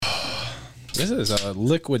This is a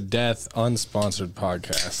Liquid Death unsponsored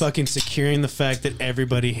podcast. Fucking securing the fact that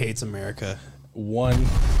everybody hates America. One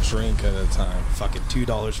drink at a time. Fucking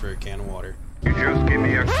 $2 for a can of water. You just give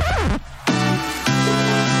me a...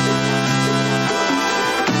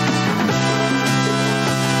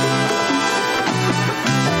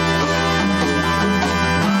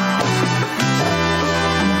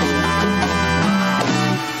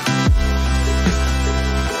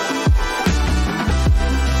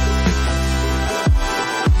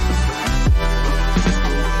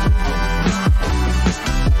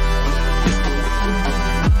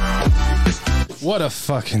 What a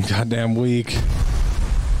fucking goddamn week.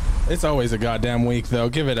 It's always a goddamn week, though.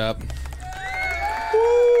 Give it up.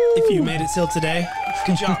 If you made it till today,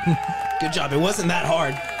 good job. Good job. It wasn't that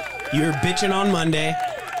hard. You were bitching on Monday,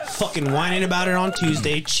 fucking whining about it on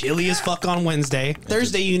Tuesday, chilly as fuck on Wednesday.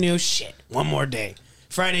 Thursday, you knew, shit, one more day.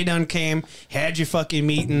 Friday done came, had your fucking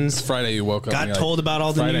meetings. Friday, you woke up. Got told about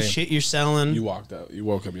all the new shit you're selling. You walked out. You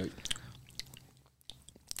woke up. You're like,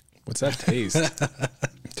 what's that taste?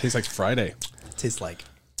 Tastes like Friday. Tastes like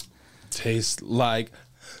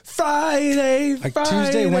Friday. Like Friday.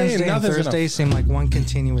 Tuesday, Wednesday, and Thursday seem like one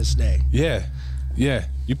continuous day. Yeah. Yeah.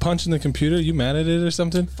 You punching the computer? You mad at it or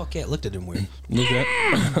something? fuck yeah, it looked at him weird. Look at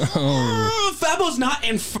Fabo's not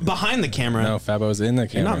behind the camera. No, Fabo's in the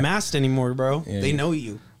camera. You're not masked anymore, bro. Yeah, they know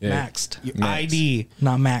you. Yeah. Maxed. Your Max. ID.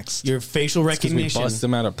 Not maxed. Your facial It's 'cause we recognition. bust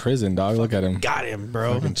him out of prison, dog. Look at him. Got him,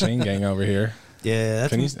 bro. Fucking chain gang over here. Yeah,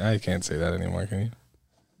 that's Can you? I can't say that anymore. Can you?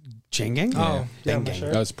 chain gang? Oh, yeah, Gang my gang.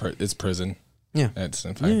 shirt. That's it's prison. Yeah. That's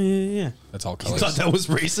in Yeah, fact. yeah. That's all You colors. thought that was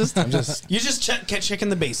racist? I'm just You're just checking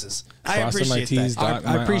the bases. I crossing my appreciate T's, that. dotting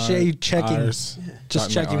I my appreciate you checking. R's, Just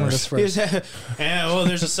dotting my checking with R's. us first. Yeah, well,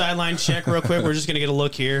 there's a sideline check real quick. We're just going to get a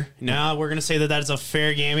look here. Now we're going to say that is a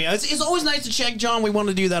fair game. Yeah, it's always nice to check, John. We want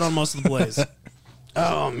to do that on most of the plays.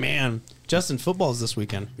 Oh, man. Justin, football's this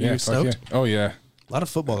weekend. Yeah, You fuck stoked? yeah. Oh yeah, A lot of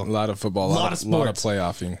football. a lot of football, Lot of lot of sports.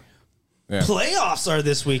 playoffing. Yeah, Playoffs are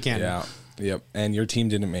this weekend. yeah, yep. And your team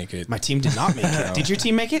didn't make it. My team did not make it. Did your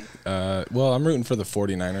team make it? Well, I'm rooting for the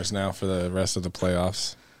 49ers now for the rest of the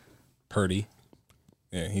playoffs. Purdy,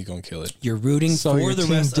 yeah, he's gonna kill it. You're rooting So for your the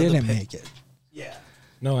team rest of the didn't pick. make it. Yeah.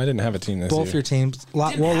 No, I didn't have a team this Both year. your teams.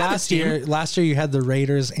 Well, Didn't have a last team. year you had the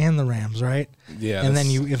Raiders and the Rams, right? Yeah, And then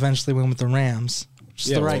that's- you eventually went with the Rams, which is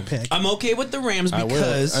Yeah, the right well, pick. I'm okay with the Rams I will.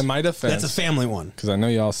 because In my defense, that's a family one. because I know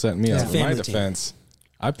y'all set me up. Yeah. In my Family team. defense,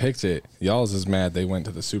 I picked it. Y'all's is mad they went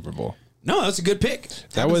to the Super Bowl. No, that's a good pick.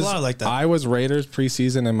 That was a lot like that. I was Raiders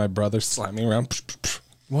preseason, and my brother slapped me around.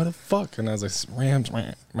 What the fuck? And I was like, Rams,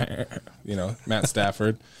 you know, Matt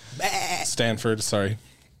Stafford, Stanford, sorry,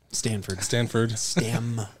 Stanford. Stanford,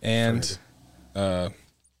 and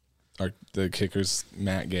the kickers,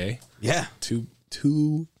 Matt Gay. Yeah.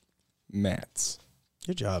 Two Matts.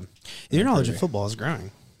 Good job. Your knowledge of crazy. football is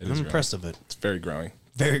growing. It I'm is impressed of it. It's very growing.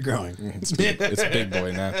 Very growing. It's big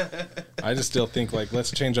boy now. I just still think like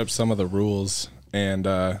let's change up some of the rules and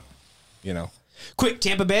you know, Quick,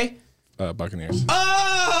 Tampa Bay. Buccaneers.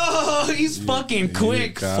 Oh, he's fucking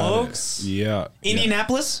quick, You got folks. it. Yeah.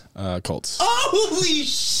 Indianapolis. Colts. Holy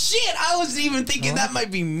shit! I was even thinking that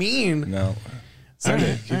might be mean. No.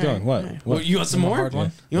 Okay, keep going. What? Well, you want some more? hard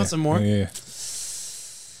one? You want some more? Yeah.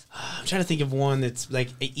 I'm trying to think of one that's like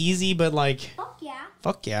easy, but like, Fuck yeah.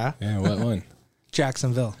 fuck yeah. Yeah, what one?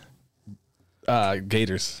 Jacksonville.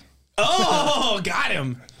 Gators. Oh, got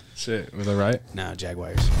him. Shit, was I right? No,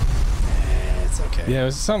 Jaguars. It's okay. Yeah, it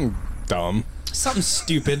was something dumb. Something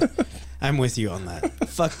stupid. I'm with you on that.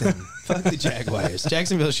 Fuck them. Fuck the Jaguars.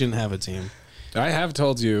 Jacksonville shouldn't have a team. I have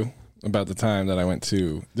told you about the time that I went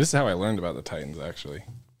to. This is how I learned about the Titans, actually.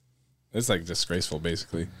 It's like disgraceful,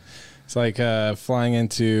 basically. It's like flying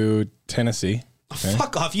into Tennessee. Okay?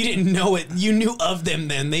 Fuck off. You didn't know it. You knew of them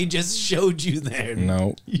then. They just showed you there.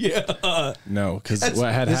 No, Yeah. no, because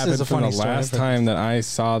what had this is happened a from the funny story, last but- time that I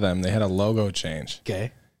saw them, they had a logo change.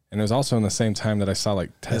 Okay. And it was also in the same time that I saw like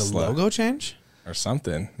The Tesla logo change? or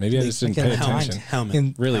something. Maybe I just didn't like pay in the attention. Helmet.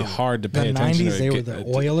 In Really hard to the pay attention 90s, to. they were the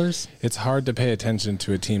Oilers. It's hard to pay attention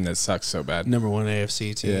to a team that sucks so bad. Number one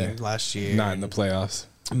AFC team Yeah. last year. Not in the playoffs.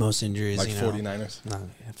 Most injuries, Like you know. 49ers. No,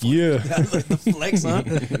 Yeah. the flex, huh?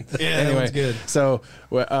 Yeah, that Anyway, one's good. so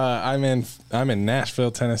I'm in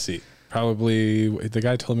Nashville, Tennessee. Probably the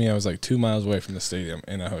guy told me I was like 2 miles away from the stadium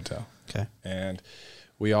in a hotel. Okay. And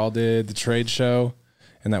we all did the trade show,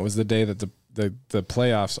 and that was the day that the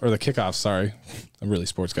playoffs or the kickoffs. Sorry, I'm really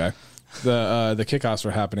sports guy. The kickoffs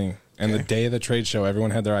were happening, and the day of the trade show,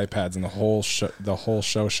 everyone had their iPads, and the whole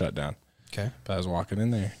show shut down. Okay. But I was walking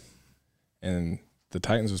in there, and the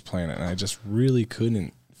Titans was playing it, and I just really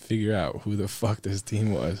couldn't figure out who the fuck this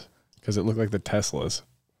team was because it looked like the Teslas.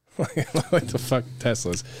 Like the fuck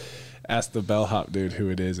Teslas. Ask the bellhop dude who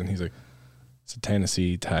it is, and he's like, it's the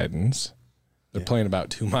Tennessee Titans. They're playing about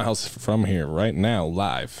 2 miles from here right now,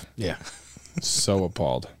 live. Yeah. So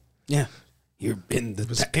appalled. Yeah. You're in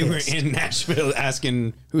we're in Nashville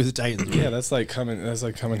asking who the Titans were. Yeah, that's like coming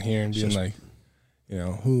here and being like,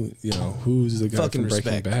 who's the guy Fucking from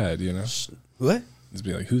Breaking respect. Bad, you know? What? Just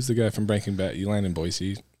be like, who's the guy from Breaking Bad? You land in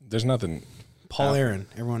Boise. There's nothing. Paul Aaron.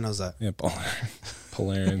 Everyone knows that. Yeah, Paul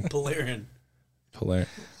Aaron. Paul Aaron.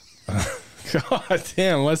 God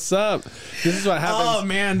damn, what's up? This is what happens. Oh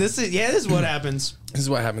man, this is what happens. This is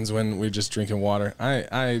what happens when we're just drinking water.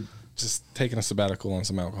 I just taking a sabbatical on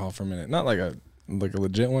some alcohol for a minute. Not like a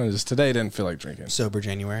legit one. Just today didn't feel like drinking. Sober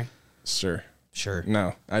January. Sure.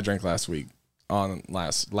 No, I drank last week on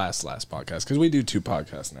last podcast because we do 2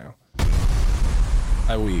 podcasts now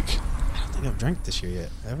a week. I don't think I've drank this year yet.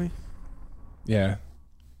 Have we? Yeah.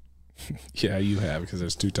 Yeah, you have because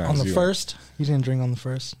there's 2 times. On the first? You didn't drink on the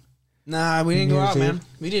first? Nah, we didn't go New out, Year's man. Eve?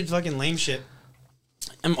 We did fucking lame shit.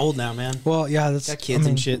 I'm old now, man. Well, yeah, that's Got kids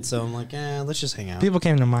and shit, so I'm like, let's just hang out. People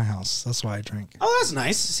came to my house. That's why I drank. Oh, that's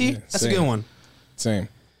nice. See, that's same. a good one. Same.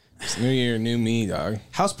 It's New Year, new me, dog.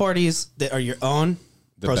 House parties that are your own.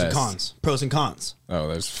 The Pros and best. cons. Pros and cons. Oh,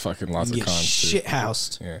 there's fucking lots You of get cons. shit Too.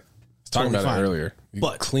 housed. Yeah. I was talking Totally about fine. it earlier. You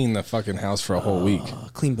But- clean the fucking house for a whole week.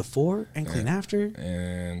 Clean before and clean after.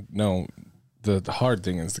 And no, the hard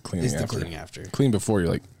thing is the cleaning Is the after. cleaning after. Clean before, you're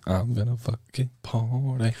like, I'm gonna fucking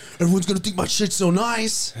party. Everyone's gonna think my shit's so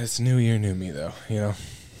nice. It's New Year, new me, though. You know?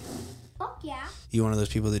 Fuck yeah. You one of those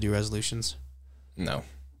people that do resolutions? No,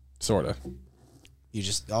 sorta. You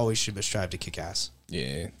just always should strive to kick ass.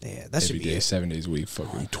 Yeah. Yeah, that should Every be day, it. 7 days a week,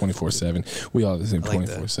 fucking 24/7. We all the same I like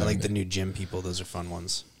 24/7. the new gym people. Those are fun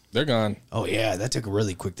ones. They're gone. Oh yeah, that took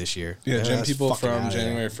really quick this year. Yeah, gym that's people fucking from outta there.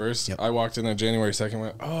 January 1st. Yep. I walked in on January 2nd.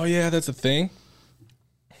 Went, oh yeah, that's a thing.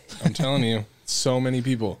 I'm telling you, so many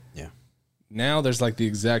people. Yeah. Now there's like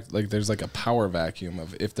there's like a power vacuum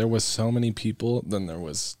of if there was so many people, then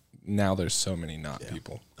now there's so many not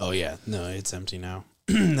people. Oh yeah, no, it's empty now.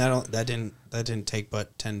 that didn't take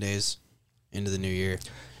but 10 days into the new year.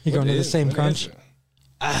 You going to the same What crunch? is it?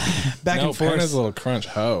 Back No, and forth. Penna's a little crunch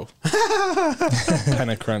hoe.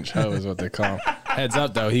 Penna crunch hoe is what they call him. Heads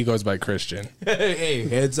up though, he goes by Christian. Hey,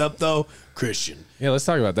 heads up though, Christian. Yeah, let's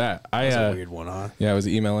talk about that. That's a weird one, huh? Yeah, I was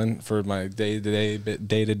emailing for my day-to-day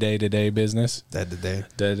business.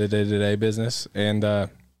 Day-to-day business. And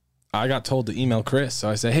I got told to email Chris. So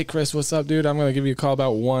I said, hey, Chris, what's up, dude? I'm going to give you a call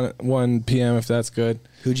about 1 p.m. if that's good.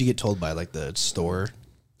 Who'd you get told by? Like the store?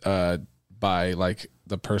 By like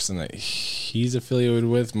the person that he's affiliated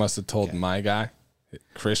with must have told my guy,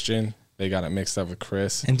 Christian. They got it mixed up with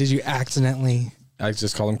Chris. And did you accidentally I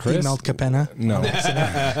just called him Chris. email Capenna? No.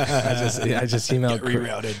 I just emailed Chris.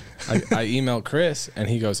 Rerouted. I emailed Chris and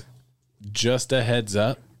he goes, just a heads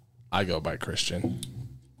up, I go by Christian.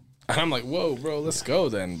 And I'm like, whoa, bro, let's go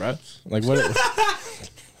then, bro. Like, what?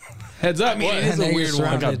 Heads up, I mean, what? it is a And weird you're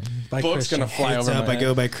one. surrounded by Book's Christian. gonna fly Heads over up, my I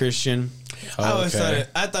go by Christian. I always Okay.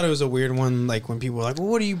 thought it was a weird one. Like when people were like, "Well,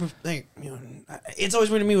 what do you like?" You know, it's always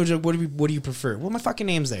weird to me. Which what do you prefer? Well, my fucking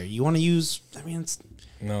name's there. You want to use? I mean, it's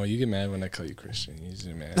No, you get mad when I call you Christian. You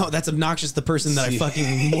get mad. no, that's obnoxious. The person that I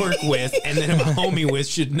fucking work with and then I'm a homie with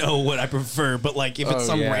should know what I prefer. But like, if it's Oh,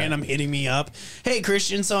 some yeah. random hitting me up, hey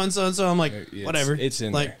Christian, so and so and so, I'm like, It's- whatever. it's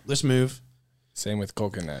in like, there. let's move. Same with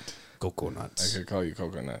coconut. I Coconuts. could call you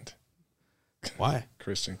coconut. Why?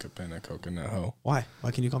 Christian Capenna, coconut hoe. Why?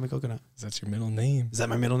 Why can you call me Coconut? Is that your middle name? Is that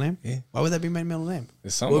my middle name? Yeah. Why would that be my middle name?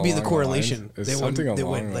 It's What something would be the along correlation? lines. It's They something wouldn't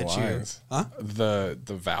along the let you. lines. Huh? The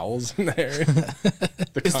vowels in there.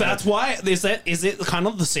 Is that why? Is it kind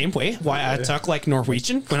of the same way? Why I talk like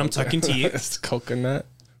Norwegian when I'm talking to you? It's coconut.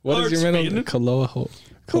 What is Arch your middle? man. Kaloa ho.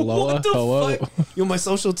 Kaloa What the hoa. fuck? You want my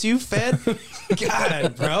social too, Fed?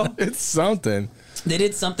 God, bro. It's something. They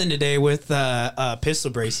did something today with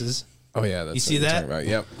pistol braces. Oh yeah, that's You see what we're that? talking about.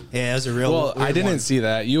 Yep. Yeah, it was a real. Well, I weird didn't one. see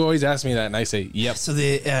that. You always ask me that, and I say, "Yep." So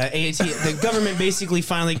the AAT, the government basically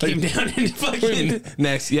finally came down and fucking.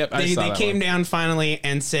 Next, yep. I They saw that came one. down finally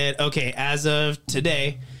and said, okay, as of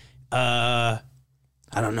today, I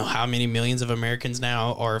don't know how many millions of Americans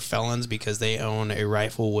now are felons because they own a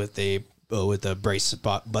rifle with a brace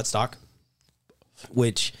buttstock.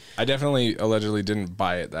 Which I definitely allegedly didn't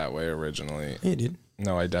buy it that way originally. yeah, dude,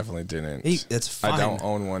 No, I definitely didn't. that's fine. I don't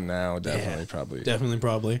own one now. Definitely, Yeah, probably.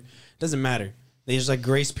 probably doesn't matter. There's like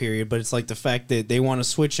grace period, but it's like the fact that they want to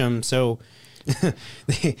switch them. So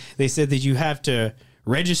they said that you have to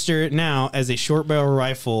register it now as a short barrel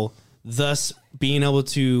rifle, thus being able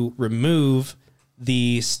to remove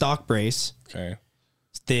the stock brace. Okay.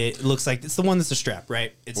 that looks like it's the one that's a strap,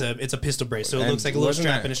 right? It's a pistol brace, so it And looks like a little wasn't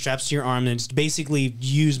strap, that- and it straps to your arm, and it's basically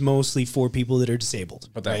used mostly for people that are disabled.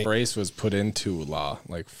 But that right? brace was put into law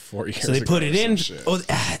like 4 years ago. So they put it or some in,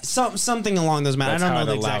 shit. something along those lines. That's I how don't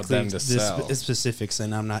know it the allowed exactly them to sell. the specifics,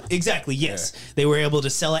 and I'm not exactly. Yes, they were able to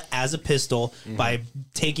sell it as a pistol by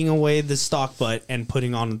taking away the stock butt and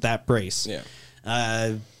putting on that brace. Yeah.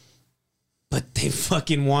 But they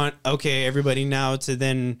fucking want everybody now to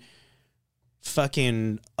then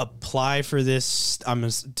fucking apply for this.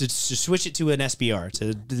 To switch it to an SBR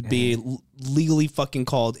to be legally fucking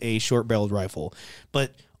called a short barreled rifle.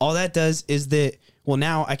 But all that does is that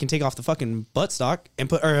now I can take off the fucking butt stock and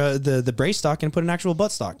put the brace stock and put an actual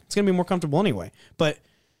butt stock. It's gonna be more comfortable anyway. But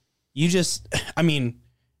you just, I mean,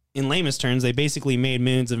 in layman's terms, they basically made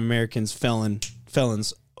millions of Americans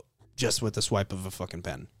felons just with the swipe of a fucking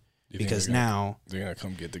pen. Because now they're gonna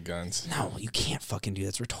come get the guns. no, you can't fucking do that.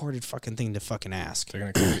 It's a retarded fucking thing to fucking ask.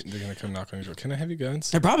 They're gonna come knock on your door. Can I have your guns?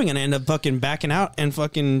 They're probably gonna end up fucking backing out and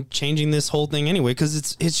fucking changing this whole thing anyway.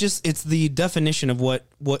 Because it's the definition of what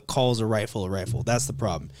calls a rifle a rifle. That's the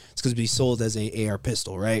problem. It's because it be sold as a AR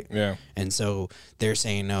pistol, right? Yeah. And so they're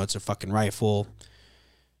saying no, it's a fucking rifle.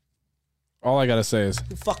 All I gotta say is,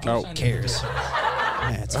 Who fucking cares?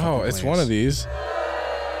 Yeah, it's fucking one ways. of these.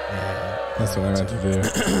 That's what I meant to do.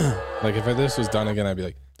 Like if this was done again, I'd be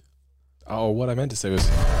like, oh, what I meant to say was,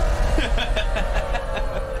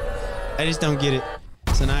 I just don't get it.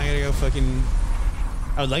 So now I gotta go fucking.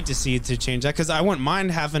 I would like to see it to change that because I wouldn't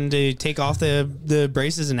mind having to take off the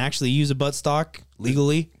braces and actually use a butt stock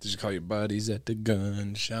legally. did you call your buddies at the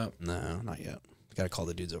gun shop? No, not yet. Gotta call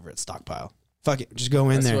the dudes over at Stockpile. Fuck it, just go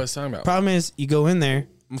in That's there. what I was talking about. Problem is, you go in there, I'm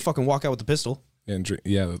gonna fucking walk out with the pistol. And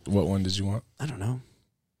yeah, what one did you want? I don't know.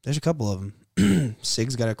 There's a couple of them.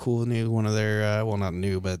 Sig's got a cool new one of their, well, not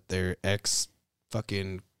new, but their X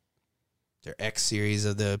series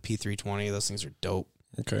of the P320. Those things are dope.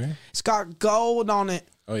 Okay. It's got gold on it.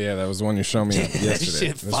 Oh yeah, that was the one you showed me yesterday.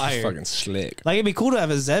 shit This was fire. fucking slick. Like it'd be cool to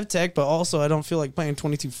have a Zev Tech, but also I don't feel like paying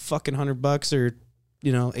 $2,200 or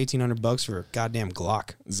 $1,800 for a goddamn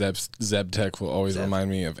Glock. Zeb Tech will always remind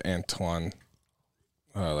me of Antoine.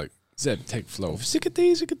 Like Zeb Tech flow.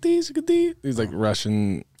 Sikati. He's like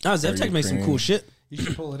Russian. Oh, Zev Tech makes some cool shit. You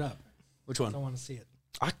should pull it up. Which I one? want to see it.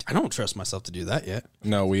 I don't trust myself to do that yet.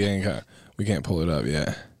 No, we can't pull it up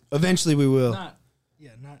yet. Eventually we will. Not.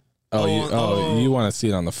 You want to see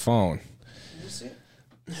it on the phone? See it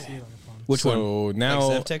on the phone. Which one? So now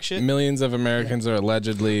Zev Tech shit? millions of Americans are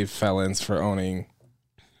allegedly felons for owning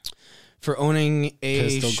For owning a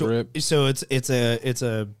Pistol grip. So it's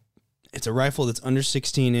a rifle that's under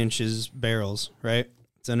 16 inches barrels, right?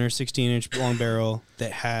 It's under 16-inch long barrel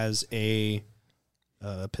that has a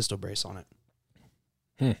pistol brace on it.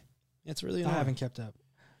 It's really I annoying. haven't kept up.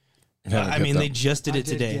 I mean, they just did it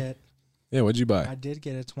today. Yeah, what'd you buy? I did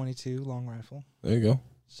get a 22 long rifle. There you go.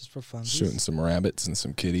 Just for fun. Shooting some rabbits and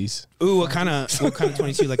some kitties. Ooh, what kind of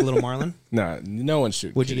 22? Like a little Marlin? Nah, no one's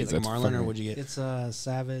shooting. What'd you kitties. get? Like a That's Marlin or fucking- what'd you get? It's a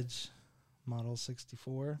Savage Model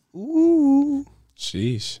 64. Ooh,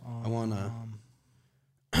 Sheesh.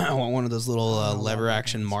 I want one of those little lever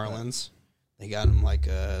action Marlins. They got them like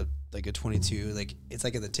a 22. Like it's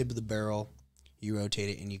like at the tip of the barrel. You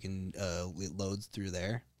rotate it and you can it loads through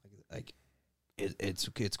there. Like it's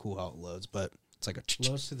cool how it loads, but it's like a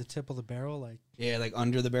Loads to the tip of the barrel, like like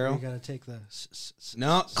under the you barrel. gotta take the.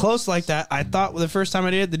 No, close like that. I thought the first time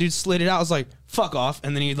I did it, the dude slid it out. I was like, "Fuck off!"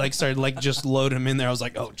 And then he like started like just load him in there. I was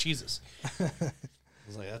like, "Oh Jesus!" I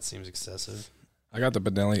was like, "That seems excessive." I got the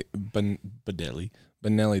Benelli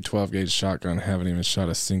 12 gauge shotgun. Haven't even shot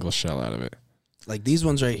a single shell out of it. Like these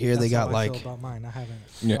ones right here, they That's how got I like feel about mine. I haven't.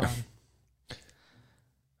 Yeah. gone.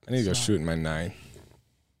 I need to go It's not- shooting my 9.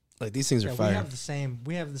 these things are Yeah, we fire. have the same.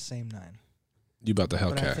 We have the same 9, You bought the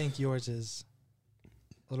but I Hellcat. think yours is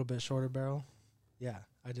a little bit shorter barrel. Yeah,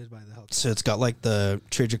 I did buy the Hellcat. So it's got like the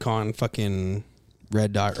Trijicon fucking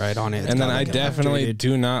red dot right on it. It's And got then I like an definitely upgraded-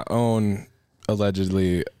 do not own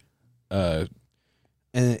allegedly. and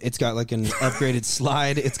it's got like an upgraded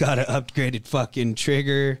slide. It's got an upgraded fucking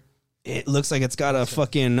trigger. It looks like it's got a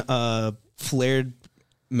fucking flared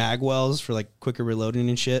mag wells for like quicker reloading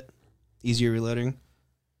and shit, easier reloading.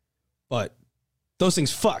 But those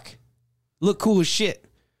things look cool as shit.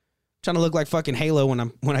 Trying to look like fucking Halo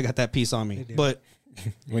when I got that piece on me. do. But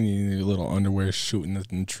When you need a little underwear shooting the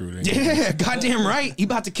intruder. yeah, goddamn right, you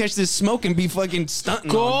about to catch this smoke and be fucking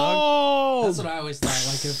stunting. on, That's what I always thought.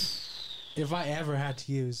 Like if I ever had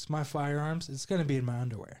to use my firearms, it's gonna be in my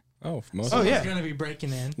underwear. Oh, most Oh, of yeah. It's gonna be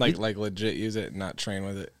breaking in. Like legit use it, not train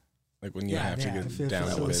with it. Like when you have to If get down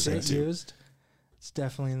it's to legit business. used, it's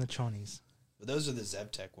definitely in the chonies. But those are the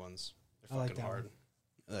Zeb Tech ones. They're I like fucking that hard.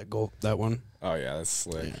 That one. Oh yeah, that's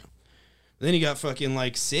slick. Yeah. Then you got fucking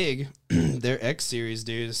like SIG, their X series,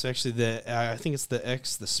 dude. It's actually I think it's the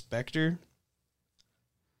X, the Spectre.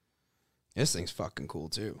 This thing's fucking cool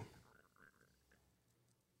too.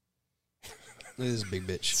 Look at this big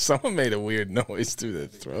bitch. Someone made a weird noise through the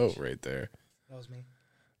throat right there. That was me.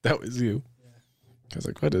 That was you. Yeah. I was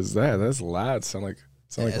like, what is that? That's loud. Sound like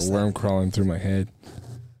a worm crawling through my head.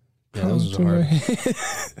 Yeah, those are hard.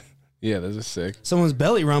 Yeah, those are sick. Someone's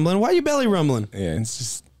belly rumbling. Why are you belly rumbling? Yeah, it's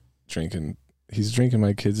just drinking. He's drinking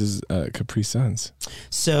my kids' Capri Suns.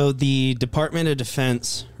 So the Department of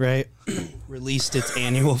Defense, right, released its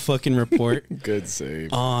annual fucking report. Good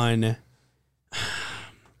save. On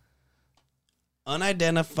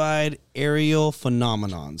unidentified aerial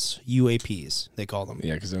phenomenons, UAPs, they call them.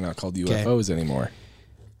 Yeah, because they're not called UFOs anymore.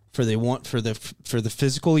 For the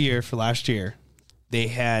physical year for last year, they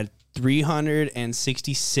had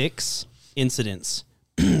 366 incidents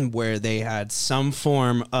where they had some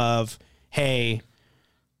form of, hey,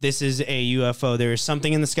 this is a UFO. There is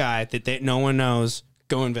something in the sky that no one knows.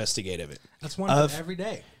 Go investigate it. That's one every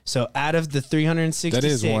day. So out of the 366, that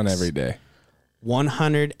is one every day.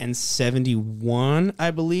 171,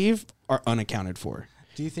 I believe, are unaccounted for.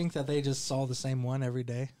 Do you think that they just saw the same one every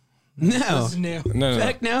day? No. This is new. No.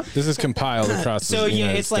 Heck no. This is compiled across So the yeah,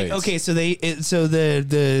 United it's States. like, okay, so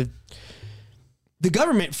the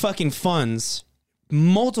government fucking funds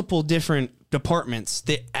multiple different departments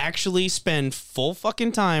that actually spend full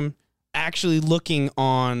fucking time actually looking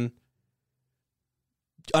on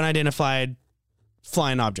unidentified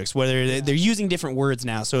flying objects, whether they're using different words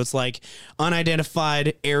now. So it's like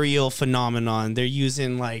unidentified aerial phenomenon. They're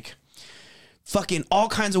using like fucking all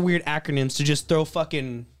kinds of weird acronyms to just throw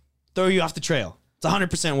you off the trail. It's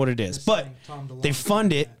 100% what it is. But they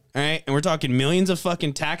fund it, all right? And we're talking millions of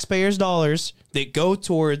fucking taxpayers' dollars that go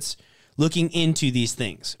towards looking into these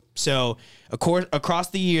things. So across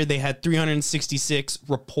the year, they had 366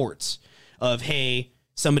 reports of, hey,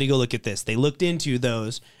 somebody go look at this. They looked into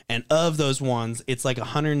those, and of those ones, it's like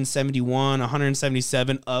 171,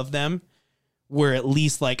 177 of them were at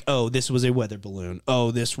least like, oh, this was a weather balloon.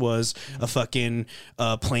 Oh, this was a fucking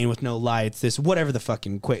plane with no lights. This, whatever the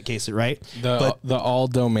fucking case, right? The All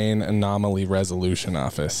Domain Anomaly Resolution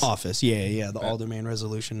Office. The All Domain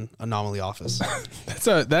Resolution Anomaly Office.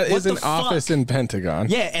 That is an office in Pentagon.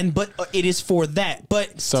 Yeah, but it is for that.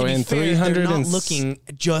 But so to be in fair, 300 they're not looking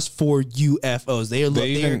just for UFOs. They are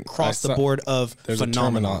across the board of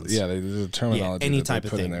phenomenons. There's a terminology. Any that type they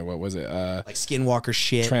of put thing. in there. What was it? Like skinwalker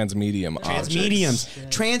shit. Transmedium objects.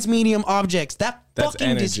 Transmedium objects. That's fucking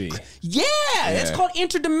energy. It's called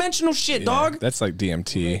interdimensional shit, dog. That's like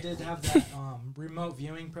DMT. They did have that remote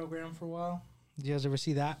viewing program for a while. Did you guys ever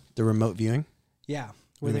see that? The remote viewing? Yeah,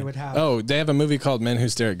 where they would have. Oh, they have a movie called Men Who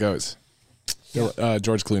Stare at Goats.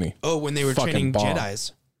 George Clooney. Oh, when they were Fucking training bomb.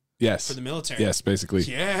 Jedis. Yes. For the military. Yes, basically.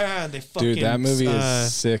 Yeah, they fucking... Dude, that movie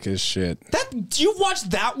is sick as shit. Do you watch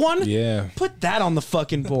that one? Yeah. Put that on the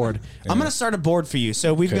fucking board. I'm going to start a board for you.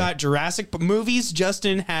 So we've got Jurassic movies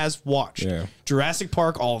Justin has watched. Yeah. Jurassic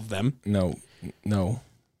Park, all of them. No.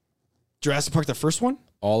 Jurassic Park, the first one?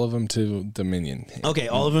 All of them to Dominion. Okay,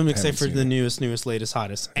 all of them except for seen the it. newest, latest,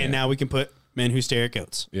 hottest. And now we can put Men Who Stare at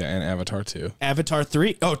Goats. Yeah, and Avatar 2. Avatar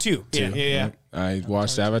 3. Oh, 2. Yeah. I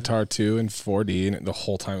watched Avatar 2 in 4D, and the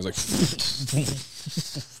whole time I was like...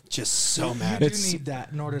 Just so mad. You do need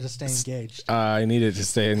that in order to stay engaged. I needed to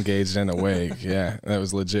stay engaged and awake. Yeah, that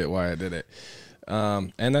was legit why I did it.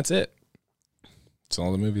 And that's it. It's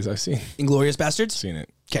all the movies I've seen. Inglourious Bastards? Seen it.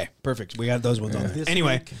 Okay, perfect. We got those ones on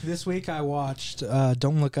there. This week I watched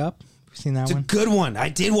Don't Look Up. You seen that It's one? a good one. I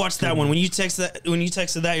did watch that one. When you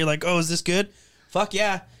texted that, you're like, "Oh, is this good?" Fuck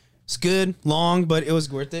yeah, it's good. Long, but it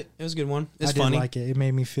was worth it. It was a good one. It's funny. I did like it. It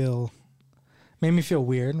made me feel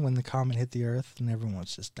weird when the comet hit the Earth and everyone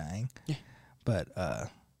was just dying. Yeah. But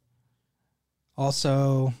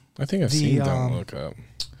also, I think I've seen Don't Look Up.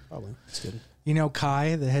 Probably. It's good. You know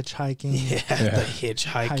Kai, the hitchhiking, the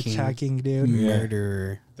hitchhiking dude,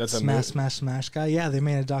 murderer. That's a smash guy. Yeah, they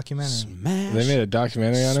made a documentary. Smash. They made a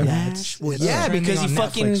documentary on him. Well, yeah, because he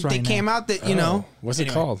fucking they came out that What's it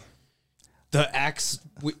called? The axe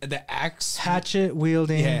hatchet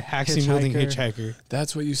wielding, wielding hitchhiker.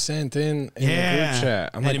 That's what you sent in the group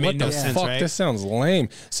chat. I'm And like, it what made the no sense, fuck? right? This sounds lame.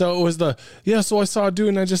 So it was so I saw a dude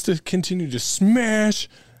and I just continued to smash.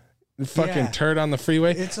 fucking Yeah. turd on the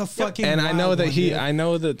freeway. It's a fucking. And I know wild that one, dude. I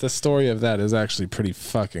know that the story of that is actually pretty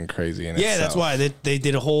fucking crazy. In Yeah, that's itself. why they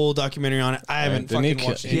did a whole documentary on it. I haven't Didn't fucking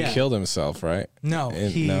watched it. He Yeah. killed himself, right? No,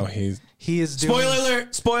 And he is doing. Spoiler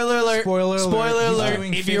alert! Spoiler alert! Spoiler alert. Spoiler He's alert!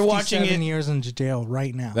 doing If you're watching 57 it, years in jail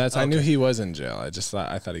right now. That's I knew he was in jail.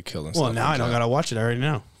 I thought he killed himself. well, now in I don't jail. gotta watch it. I already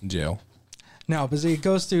know. Jail. No, but it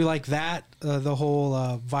goes through like that, the whole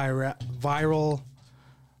viral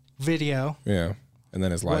video, Yeah, and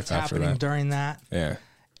then his life what's after happening that. during that, Yeah.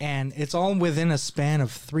 and it's all within a span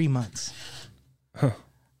of 3 months.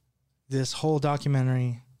 This whole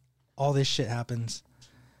documentary, all this shit happens,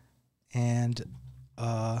 and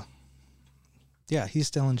yeah, he's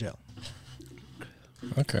still in jail.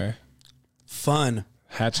 Okay. Fun.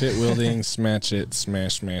 Hatchet wielding, smash it,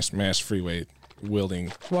 smash freeway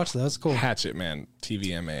wielding. Watch that. It's cool. Hatchet Man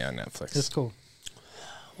TVMA on Netflix. It's cool.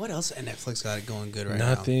 What else at Netflix got it going good right now?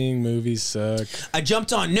 Nothing. Movies suck. I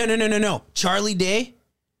jumped on. No. Charlie Day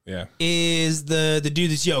Yeah. is the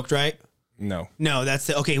dude that's yoked, right? No. No, that's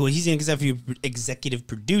the okay. Well, he's an executive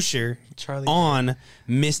producer Charlie on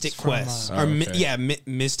Mystic from, Quest, Oh, okay.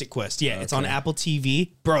 Mystic Quest. Yeah, it's on Okay. Apple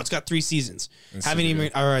TV, bro. It's got 3 seasons. That's Haven't super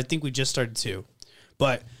even, or I think we just started 2,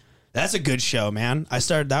 but that's a good show, man. I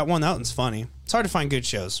started that one. That one's funny. It's hard to find good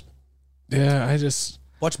shows. Yeah, I just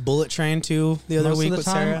Watch Bullet Train 2 the other Most week of the with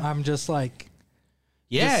time, Sarah. I'm just like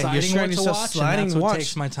Yeah, you're deciding starting what to yourself watch, sliding and that's to what watch.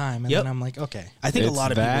 takes my time, and Yep. then I'm like, okay. I think it's a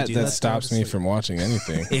lot of that people do that that. stops me from watching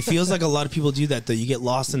anything. It feels like a lot of people do that though. You get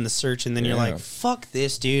lost in the search, and then you're Yeah. like, "Fuck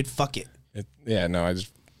this, dude. Fuck it." No, I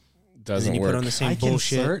just And doesn't then you work. put on the same I can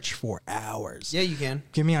bullshit. search for hours. Yeah, you can.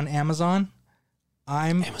 Give me on Amazon.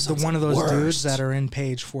 I'm Amazon's one of the those dudes worst. that are in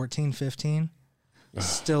page 14, 15,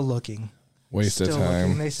 still looking. Waste of Still time.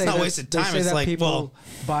 looking. They say not that, wasted they time, say it's that like, people well,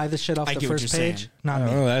 buy the shit off I the get what first you're page. saying. Not I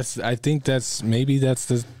me. don't know. I think maybe that's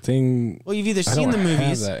the thing. Well, you've either I seen don't the have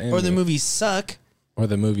movies that in or the me. movies suck. Or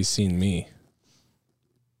the movie's seen me.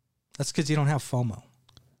 That's because you don't have FOMO.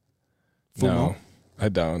 No, I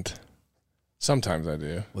don't. Sometimes I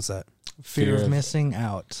do. What's that? Fear of missing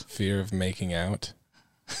out. Fear of making out.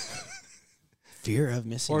 Fear of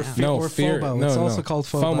missing Or out. fear- FOMO. No, It's no. also called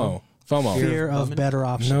FOMO. FOMO. Fear of better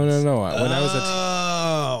options. No. When I was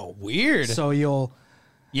Oh, weird. So you'll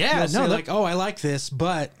yeah, say no, like, oh, I like this,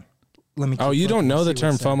 but let me. oh, keep you don't looking know to the see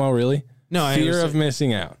term what's there. FOMO, really? no. Fear of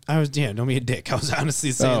missing out. I was don't be a dick. I was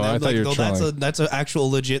honestly saying Oh, I that. thought you were that's an actual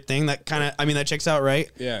legit thing. That kind of that checks out, right?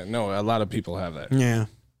 Yeah, no, a lot of people have that. Yeah.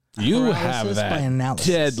 You Paralysis have by that. analysis.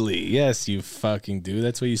 Deadly. Yes, you fucking do.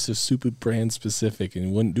 That's why you're so super brand specific and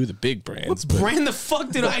you wouldn't do the big brands. but Brand the fuck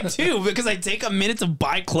did I do? Because I take a minute to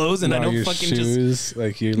buy clothes and I no, don't your fucking just. shoes,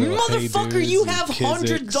 like your little Hey Motherfucker, Dudes you and have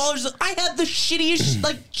Kizik's. $100. I have the shittiest,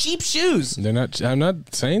 like, cheap shoes. They're not. I'm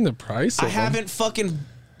not saying the price. Of I haven't fucking.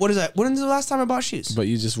 What is that? When is the last time I bought shoes? But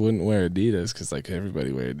you just wouldn't wear Adidas because like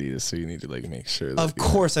everybody wear Adidas, so you need to like make sure. That Of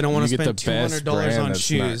course, I don't want to you get spend the best $200 brand on that's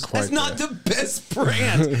shoes. not quite That's not the- the best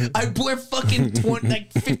brand. I wear fucking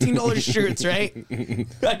 $15 shirts, right?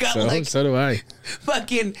 I got like So do I.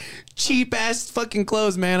 fucking cheap ass fucking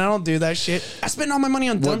clothes, man. I don't do that shit. I spend all my money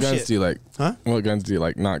on dumb What guns shit. do you like? Huh? What guns do you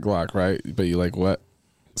like? Not Glock, right? But you like what?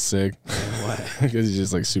 Sig. What? Because you're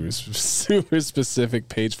just like super specific.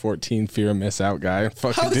 Page 14, fear of miss out guy.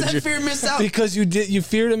 Fucking How is did that you- fear of miss out? Because you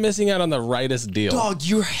feared of missing out on the rightest deal. Dog,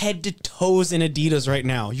 you're head to toes in Adidas right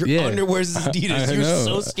now. Your Yeah. underwear's Adidas. I You're know.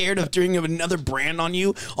 so scared of doing another brand on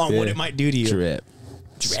you on what Yeah. it might do to you. Drip.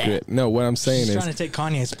 Drip. No, what I'm saying He's is trying to take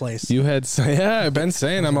Kanye's place. you had I've been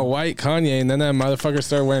saying I'm a white Kanye, and then that motherfucker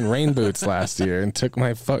started wearing rain boots last year and took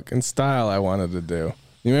my fucking style I wanted to do.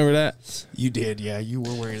 You remember that? You did, yeah. You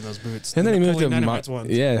were wearing those boots. And then he moved to Napoleon my, Dynamite's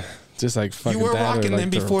ones. yeah, just like fucking. You were dad or, rocking like, them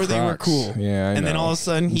the before they were Crocs. cool. Yeah, I and then know. all of a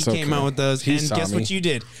sudden he It's came okay. out with those. He And saw guess me. what you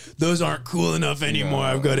did? Those aren't cool enough anymore.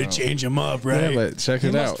 I've got to change them up, right? Yeah, but check He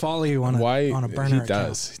it must out. follow you on a burner He account.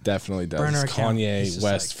 does. He definitely does. Burner It's account. He's Kanye just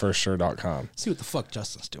West for sure.com. See what the fuck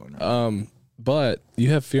Justin's doing. Right? But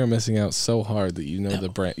you have fear of missing out so hard that you know the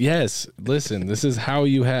brand. Yes, listen, this is how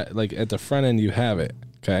you have, like at the front end, you have it.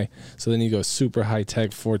 Okay. So then you go super high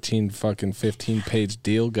tech, 15 page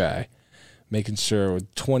deal guy, making sure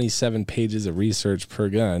with 27 pages of research per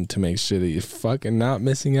gun to make sure that you're fucking not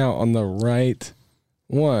missing out on the right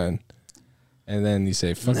one. And then you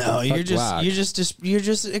say, fuck, No, fuck you're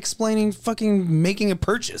just explaining fucking making a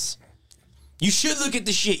purchase. You should look at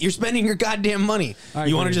the shit. You're spending your goddamn money. I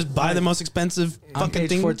You want to agree. just buy the most expensive I'm fucking page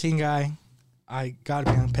thing? 14 guy. I gotta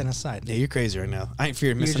be on pen aside. Yeah, you're crazy right now. I ain't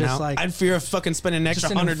fear of missing just out. like- I'd fear of fucking spending an extra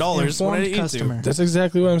Just an $100 when I informed didn't need customer. to. That's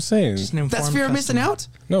exactly what I'm saying. Just an That's informed fear of missing customer. out?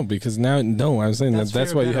 No, because now, no, I'm saying that's fear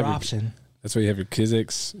why of you better have option. That's why you have your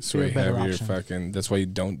Kizik's. That's why Fear you better have your option. fucking. That's why you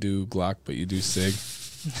don't do Glock, but you do Sig.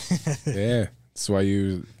 Yeah, that's why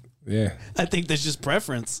you. Yeah, I think that's just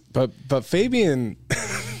preference. but Fabian.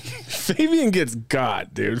 Fabian gets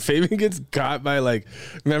got, dude. Fabian gets got by like,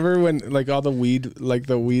 remember when like all the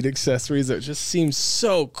weed accessories that just seem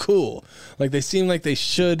so cool. Like they seem like they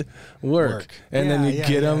should work. And then you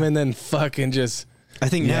get them and then fucking just. I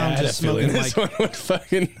think now I'm just smoking this one would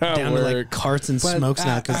fucking not down work. to like carts and smokes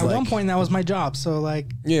now. Cause at one point that was my job. So like,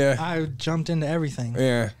 Yeah. I jumped into everything.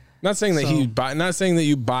 Yeah. Not saying that not saying that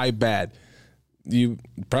you buy bad. You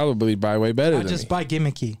probably buy way better I than just me. buy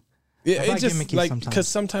gimmicky. Yeah, I buy it's just gimmicky like sometimes. because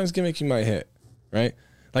sometimes gimmicky might hit, right?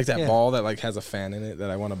 Like that Yeah. ball that like has a fan in it that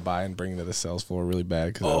I want to buy and bring to the sales floor really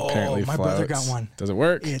bad because it apparently my floats. brother got one. Does it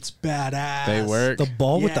work? It's badass. They work. the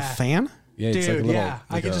ball with the Yeah. fan. Yeah, it's Dude, like a little. yeah.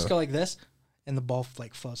 I like could a- just go like this, and the ball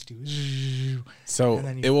like floats to you. So and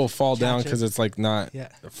then you it will fall down catch it. because it's like not Yeah.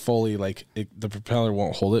 fully like the propeller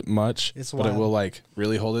won't hold it much, It's but it wild. will like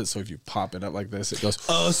really hold it. So if you pop it up like this, it goes.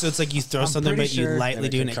 Oh, so it's like you throw I'm something, pretty but you sure- lightly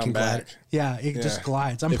do, and it can glide. Yeah, it Yeah. just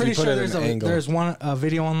glides. I'm If you pretty put sure it at an angle. there's one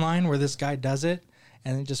video online where this guy does it,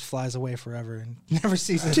 and it just flies away forever and never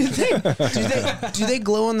sees it. Do they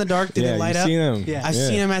glow in the dark? Do Yeah, they light you've up? seen them. Yeah. I've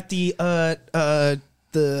seen them at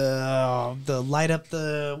the light up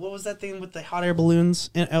the what was that thing with the hot air balloons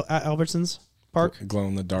in at Albertsons Park? Glow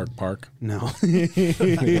in the dark park. No,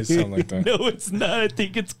 It sound like that. no, it's not. I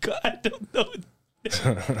think it's I don't know.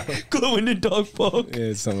 Glow in the dog park. Yeah,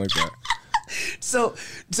 it's something like that. So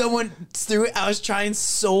someone threw it. I was trying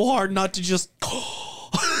so hard not to just.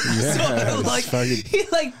 Yeah, So, it's like fucking- he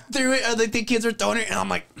like threw it, or like the kids were throwing it, and I'm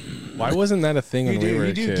like, why wasn't that a thing when we were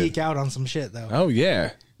You a do kid? geek out on some shit though. Oh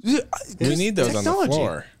yeah, we need those on the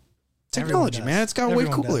floor. Technology, Everyone man, does. it's got Everyone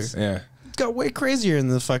way cooler. does. Yeah, It's got way crazier in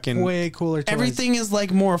the fucking. Way cooler. Toys. Everything is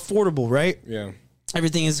like more affordable, right? yeah.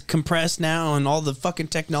 Everything is compressed now, and all the fucking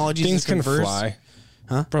technologies Things is can converse. fly,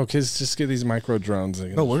 Huh? bro? Kids just get these micro drones.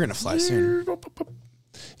 Oh, we're gonna fly soon.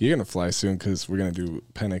 You're gonna fly soon because we're gonna do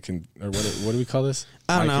Panic and or what do we call this?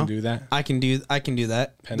 I don't know. Can do that. I can do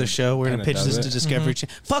that. Penna- the show. We're gonna Penna pitch does this it. to Discovery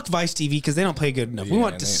Channel. Fuck Vice TV because they don't play good enough. we Yeah,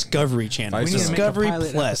 want they- Discovery Channel. Vice We need is- to make a Discovery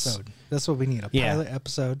pilot Plus. episode. That's what we need. A Yeah. pilot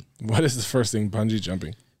episode. What is the first thing? Bungee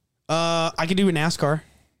jumping. I could do a NASCAR.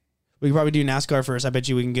 We could probably do NASCAR first. I bet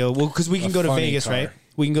you we can go. Well, because we can A go to funny Vegas, car. right?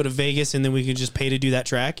 We can go to Vegas and then we can just pay to do that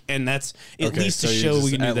track, and that's at least to so you show we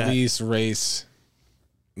just can do at that. least race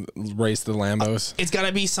the Lambos. It's got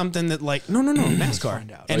to be something that like no NASCAR,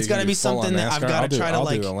 and Oh, it's you got can to do be full-on something that I've NASCAR? got to try to I'll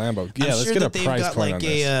like. do the Lambo. I'm Yeah, let's sure get a that they've price got point like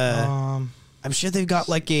on this. I'm sure they've got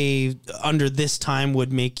like a under this time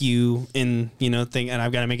would make you in thing, and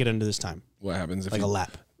I've got to make it under this time, What happens if like you, a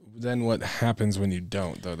lap. Then what happens when you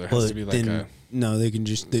don't though? There has to be like a. No, they can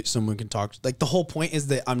just someone can talk. Like the whole point is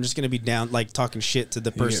that I'm just gonna be down like talking shit to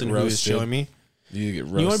the person who is roasted. showing me. You get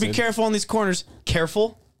roasted. You want to be careful on these corners.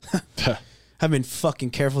 Careful. I've been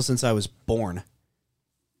fucking careful since I was born.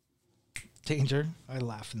 Danger. I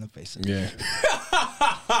laugh in the face. Of Yeah.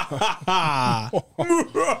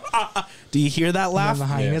 Do you hear that And laugh? the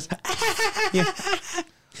hyenas.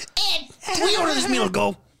 Ed, we order this meal to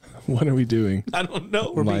go. What are we doing? I don't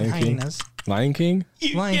know. We're being Lion King? hyenas. Lion King?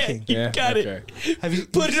 Lion yeah, King. You Yeah, got okay. it. Have you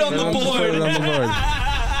Put it on the Put board. it on the board.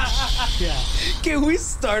 Yeah. Can we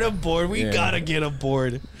start a board? We Yeah. gotta get a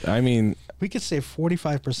board. I mean, We could save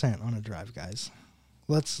 45% on a drive, guys.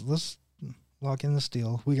 Let's lock in the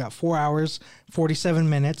deal. We got 4 hours, 47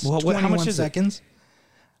 minutes, Well, how 21 much is it? seconds.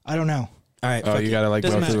 I don't know. All right. oh, fuck you it. gotta like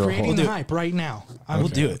Doesn't go matter. through the Creating whole. the do it. hype right now. We'll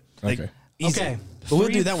do it. Like, Okay. easy. Okay. But we'll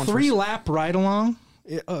do that one Three first. lap ride along.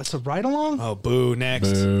 It's a ride along. Oh, boo!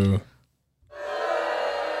 Next, Boo.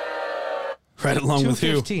 right along with who?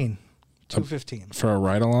 215. 215 For a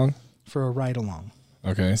ride along? for a ride along.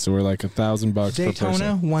 Okay, so we're like $1,000 per Daytona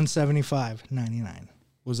person. 175.99.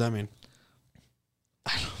 What does that mean?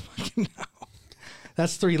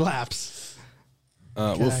 That's 3 laps.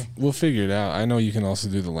 Okay. We'll figure it out. I know you can also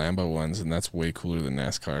do the Lambo ones, and that's way cooler than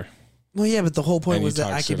NASCAR. Well, yeah, but the whole point And was you that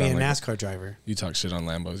talk I could shit be a on, like, NASCAR driver. You talk shit on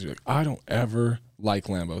Lambos. You're like, I don't ever like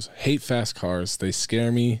Lambos. Hate fast cars. They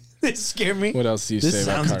scare me. It scared me. What else do you This say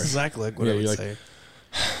about sounds cars? exactly like what Yeah, I would you're like, say.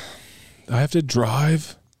 I have to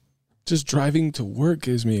drive. Just driving to work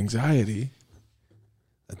gives me anxiety.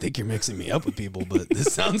 I think you're mixing me up with people, but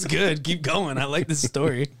this sounds good. Keep going. I like this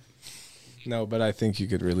story. No, but I think you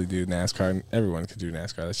could really do NASCAR. Everyone could do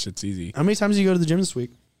NASCAR. That shit's easy. How many times do you go to the gym this week?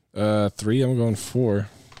 3. I'm going 4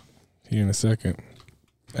 here in a second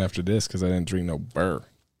after this because I didn't drink no burr.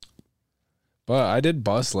 But I did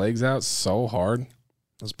bust legs out so hard. I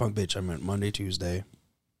was a punk bitch. I meant Monday, Tuesday.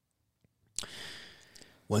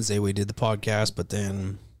 Wednesday we did the podcast, but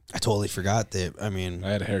then I totally forgot that. I mean, I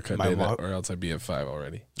had a haircut My day walk- or else I'd be at 5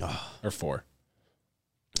 already. Or 4.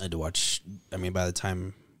 I had to watch. I mean, by the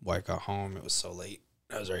time White got home, it was so late.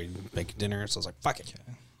 I was already making dinner, so I was like, "Fuck it,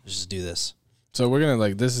 let's just do this." So we're gonna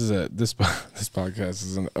like this podcast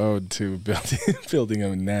is an ode to building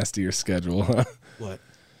a nastier schedule. What?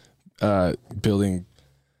 Building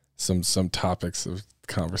some topics of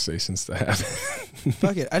conversations to have.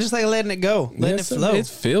 Fuck it. I just like letting it go, letting it flow. It's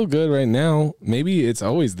feel good right now. Maybe it's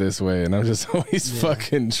always this way, and I'm just always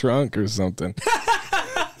fucking drunk or something.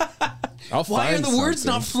 Why are the words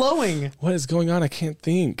not flowing? What is going on? I can't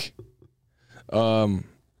think.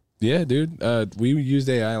 Yeah, dude. We used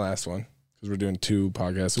AI last one because we're doing 2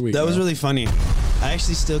 podcasts a week. That was really funny. I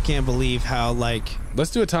actually still can't believe how like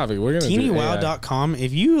let's do a topic. We're gonna teenywow.com.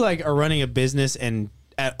 If you like are running a business and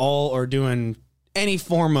at all or doing any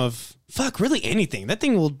form of really anything, that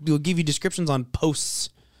thing will give you descriptions on posts.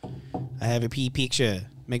 I have a picture.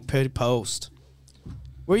 Make pretty post.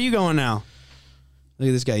 Where are you going now? Look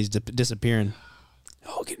at this guy. He's disappearing.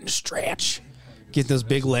 Oh, getting a stretch. Get those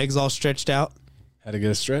big legs all stretched out. Had to get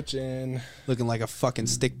a stretch in. Looking like a fucking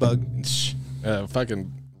stick bug.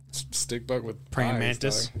 Fucking stick bug with praying eyes,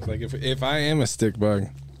 mantis. dog. Like if I am a stick bug,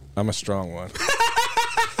 I'm a strong one.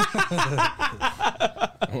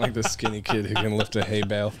 I'm like the skinny kid who can lift a hay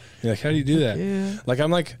bale. You're like, how do you do that? Yeah. Like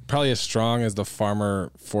I'm like probably as strong as the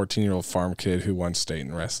 14-year-old farm kid who won state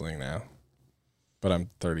in wrestling now. But I'm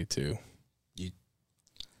 32.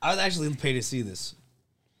 I would actually pay to see this.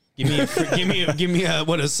 Give me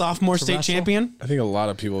a sophomore state wrestle? champion. I think a lot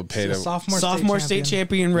of people would pay to Sophomore state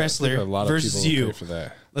champion wrestler a lot of versus people would you. pay for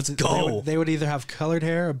that. Let's go. They would either have colored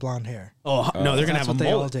hair or blonde hair. Oh no, they're gonna That's have a what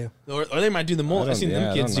they all mullet. do. Or they might do the mullet. I've seen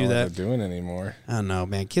them kids do I don't know that. what they're doing anymore. I don't know,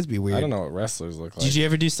 man. Kids be weird. I don't know what wrestlers look like. Did you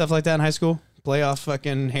ever do stuff like that in high school? Play off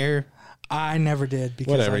fucking hair? I never did.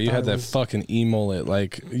 Because Whatever. I You thought had it that was- fucking e-mullet.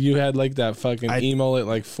 Like, you had, like, that fucking e-mullet,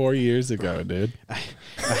 like, 4 years ago, dude.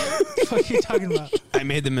 What are you talking about? I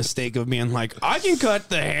made the mistake of being like, I can cut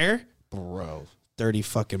the hair. Bro, 30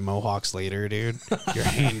 fucking mohawks later, dude. Your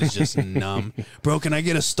hand is just numb. Bro, can I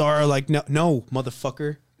get a star? Like, no,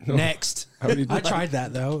 motherfucker. No. Next. I tried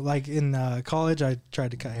that, though. Like, in college, I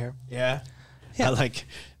tried to cut hair. Yeah. I, like,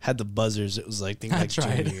 had the buzzers. It was like, things like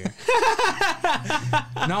tried. junior.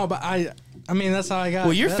 No, but I mean, that's how I got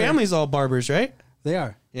Well, your better. family's all barbers, right? They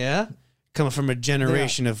are. Yeah. Coming from a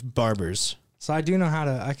generation of barbers. So I do know how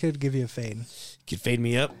to, I could give you a fade. Could fade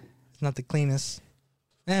me up. It's not the cleanest.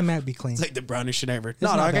 It might be clean. It's like the brownest shit ever.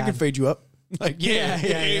 not I bad. can fade you up. Like,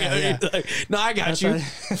 yeah. Like, no, I got That's you. right.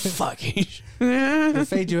 Fuck. To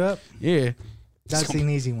fade you up, Yeah. that's an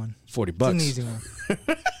easy one. $40. It's an easy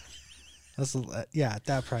one. That's at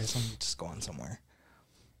that price, I'm just going somewhere.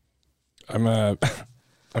 I'm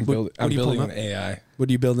building you pulling an up? AI. What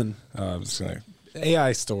are you building? I'm just gonna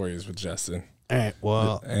AI stories with Justin, All right.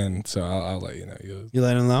 Well, and so I'll let you know. you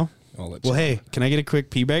let him know. I'll let Well, you hey, can I get a quick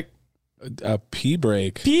pee break? a pee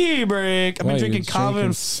break. Pee break. I've Why, been you're drinking kava drinking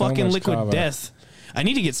and so fucking much liquid kava. death. I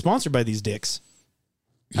need to get sponsored by these dicks.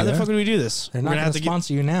 How the Yeah? fuck do we do this? They're not going to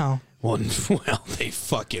sponsor you now. Well, they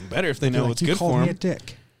fucking better if they know You're like, what's you good called for me them. a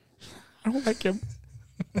dick. I don't like him.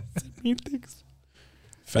 Mean things.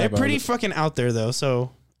 Fat They're pretty Barbie. fucking out there though,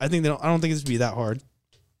 so I think I don't think this would be that hard.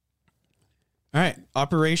 All right,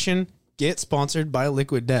 Operation Get Sponsored by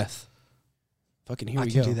Liquid Death. Fucking here I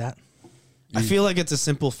we can go. do that. I feel like it's a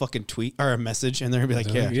simple fucking tweet or a message, and they're gonna be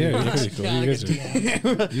like, Yeah, you're pretty cool. You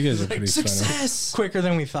guys are pretty funny. success, Quicker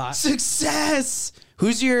than we thought. success.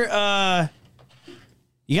 Who's your?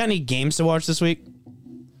 You got any games to watch this week?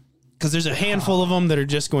 Because there's a handful of them that are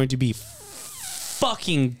just going to be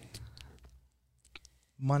fucking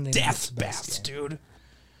Monday death night's best baths, game. dude.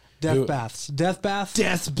 Death baths. Death bath.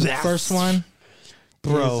 Death The baths. first one.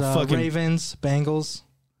 Bro, is, fucking Ravens, Bengals.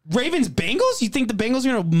 Ravens, Bengals? You think the Bengals are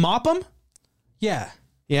gonna mop them? Yeah.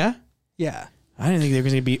 Yeah. Yeah. I didn't think they were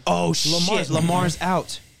gonna be. Oh Lamar's shit, Lamar's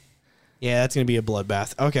out. Yeah, that's gonna be a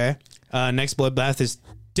bloodbath. Okay. Next bloodbath is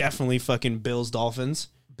definitely fucking Bills Dolphins.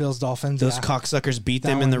 Bills, Dolphins. Those yeah. cocksuckers beat That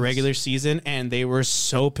them in the one's- regular season, and they were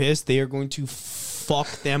so pissed. They are going to fuck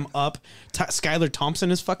them up. Skylar Thompson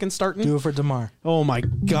is fucking starting. Do it for DeMar. Oh my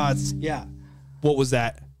god, Yeah. what was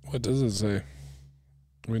that? What does it say?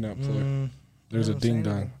 We not plugged. There's a doesn't ding say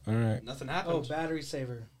dong. All right. Nothing Oh, happened. battery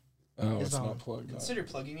saver. Oh, It's it's on. not plugged. Consider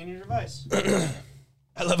plugging in your device.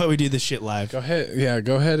 I love how we do this shit live. Go ahead. Yeah,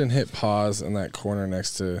 go ahead and hit pause in that corner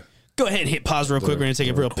next to. Go ahead and hit pause real quick. We're gonna take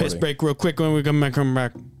a the real piss recording. break real quick when we come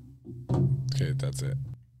back. Okay, that's it.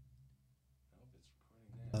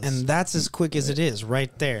 And that's as quick as it is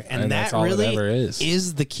right there. And, And that that's all it really ever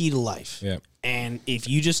is. the key to life. Yeah, And if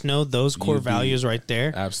you just know those core You'd be values right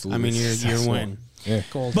there, absolutely. I mean, you're successful. winning. yeah.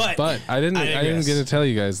 Gold. But But I didn't I get digress. to tell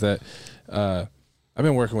you guys that I've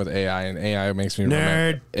been working with AI, and AI makes me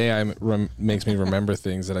makes me remember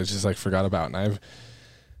things that I just like forgot about. And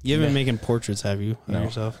You haven't been making portraits, have you, of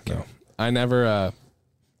yourself? Okay. No, I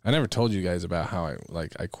never told you guys about how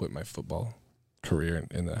I quit my football career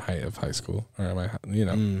in the height of high school, or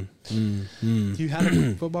you You had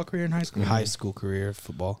a football career in high school? High school career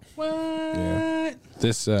football. What? Yeah.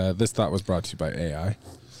 This thought was brought to you by AI.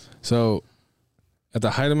 So, at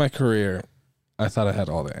the height of my career, I thought I had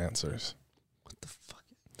all the answers. What the fuck?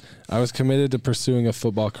 I was committed to pursuing a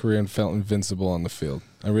football career and felt invincible on the field.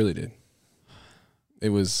 I really did. It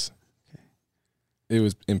was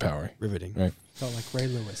empowering. Riveting. Right. Felt like Ray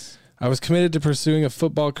Lewis. I was committed to pursuing a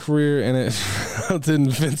football career, and it felt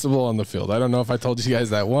invincible on the field. I don't know if I told you guys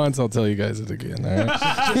that once. I'll tell you guys it again. All right?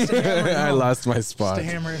 I lost my spot. Just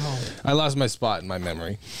to hammer it home. I lost my spot in my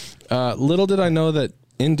memory. Little did I know that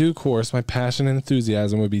in due course, my passion and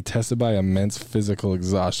enthusiasm would be tested by immense physical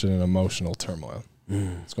exhaustion and emotional turmoil.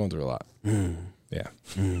 It's going through a lot. Yeah.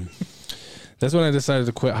 That's when I decided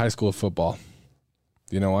to quit high school football.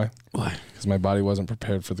 Do you know why? Why? Because my body wasn't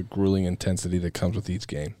prepared for the grueling intensity that comes with each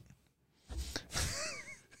game.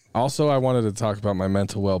 Also, I wanted to talk about my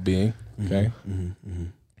mental well-being. Okay.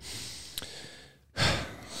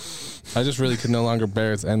 I just really could no longer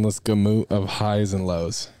bear its endless gamut of highs and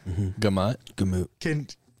lows. Gamut? Gamut.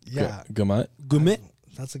 Gamut? Gamut?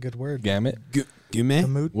 That's a good word. Gamut? Gamut?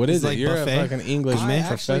 Gamut. What is It's it? like You're buffet? a fucking English I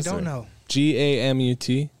professor. actually don't know. Gamut?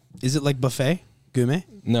 Is it like buffet? Gamut?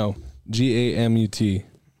 No. Gamut.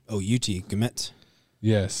 Oh, UT. Gamut.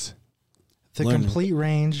 Yes. The Learn. complete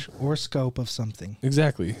range or scope of something.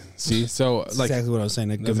 Exactly. See? So, That's like. exactly what I was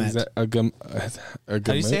saying. A that's gamut. a gamut. How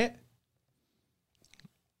do you say it?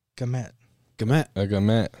 Gamut. Gamut. A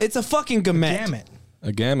gamut. It's a fucking gamut. Gamut.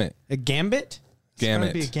 A gamut. A gambit? It's gotta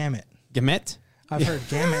Gamut. be a gamut. Gamut? I've heard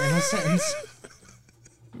gamut in a sentence.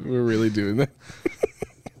 We're really doing that.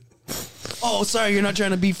 Oh, sorry, you're not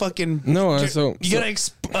trying to be fucking. No, You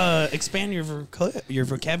gotta expand your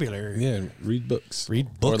vocabulary. Yeah, read books.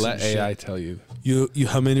 Read books Or let and AI shit. tell you. You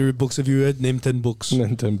how many books have you read? Name 10 books.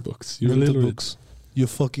 And 10 books. You're Name 10 illiterate. books. You're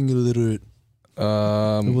fucking illiterate.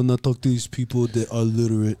 I will not talk to these people that are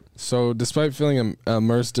literate. So, despite feeling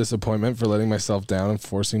immersed disappointment for letting myself down and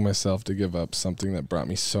forcing myself to give up something that brought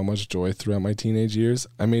me so much joy throughout my teenage years,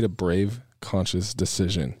 I made a brave, conscious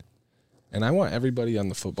decision. And I want everybody on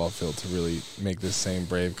the football field to really make this same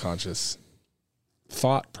brave, conscious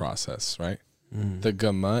thought process, right? The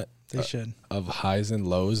gamut They should. of highs and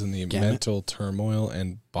lows and the Gamut. mental turmoil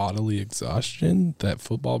and bodily exhaustion that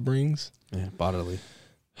football brings. Yeah, bodily.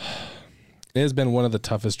 It has been one of the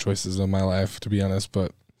toughest choices of my life, to be honest,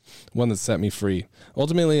 but one that set me free,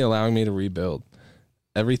 ultimately allowing me to rebuild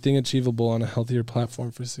everything achievable on a healthier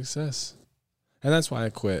platform for success. And that's why I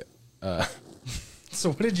quit. So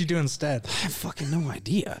what did you do instead? I have fucking no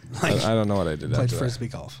idea. I don't know what I did Played after frisbee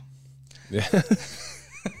golf. that.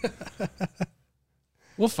 Yeah.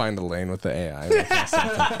 We'll find a lane with the AI.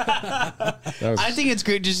 That was- I think it's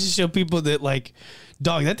great just to show people that, like,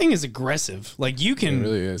 dog, that thing is aggressive. Like, you can, It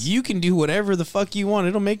really is. you can do whatever the fuck you want.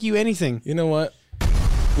 It'll make you anything. You know what?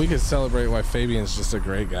 We could celebrate why Fabian's just a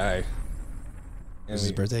great guy. And Is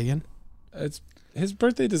his birthday again? It's his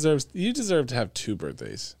birthday deserves. You deserve to have 2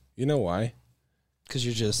 birthdays. You know why? Because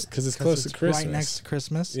you're just. Because it's 'Cause close it's to Christmas. right next to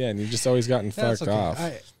Christmas. Yeah, and you've just always gotten That's fucked okay.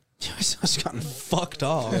 off. You've just gotten fucked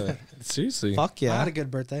off. Yeah, seriously. Fuck I yeah. had a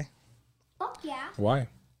good birthday. Fuck yeah. Why?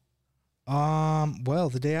 Well,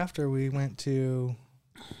 the day after we went to,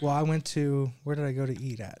 I went to, where did I go to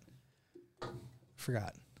eat at?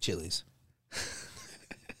 Forgot. Chili's.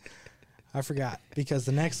 I forgot because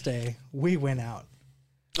the next day we went out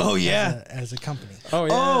Oh, yeah. as a company. Oh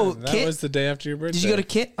yeah, Oh, that Kit- was the day after your birthday. Did you go to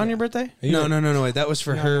Kit on your birthday? You No, were- no. Wait, that was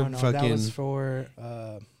for her No, fucking. that was for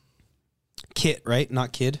Kit, right?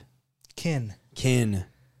 Not kid. Kin. Kin.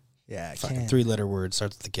 Yeah, Fucking Kin. 3-letter word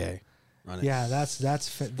starts with a K. Run it. Yeah, that's the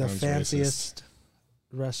Sounds fanciest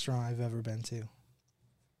restaurant I've ever been to.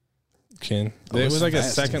 Kin. Oh, It it's was like a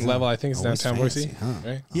fancy, second huh? level. I think it's Oh, it's downtown fancy, Boise, huh?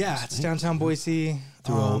 right? Yeah, it's downtown Boise.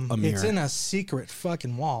 Through a It's mirror. in a secret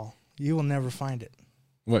fucking wall. You will never find it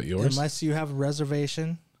What, yours? unless you have a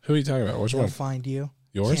reservation. Who are you talking about? Which They'll one? find you.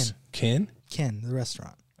 Yours? Kin? Kin, the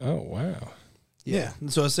restaurant. Uh, Oh wow. Yeah.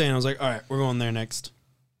 So I was saying, I was like, all right, we're going there next.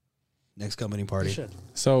 Next company You party. should.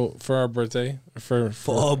 So for our birthday, for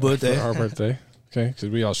our birthday. for our birthday, okay, because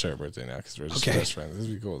we all share a birthday now because we're just Okay. best friends. This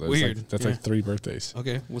would be cool. That's Weird. Like, that's Yeah. like 3 birthdays.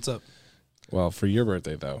 Okay, what's up? Well, for your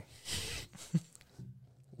birthday though,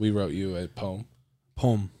 we wrote you a poem.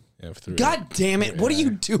 Poem. Yeah, through God damn it. What are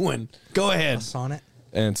you doing? Go A ahead. sonnet.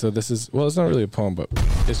 And so this is, well, it's not really a poem, but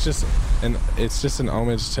it's just an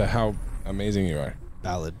homage to how amazing you are.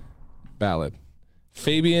 Ballad. Ballad.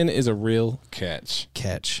 Fabian is a real catch.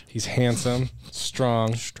 Catch. He's handsome,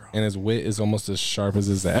 strong, and his wit is almost as sharp as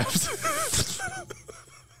his abs.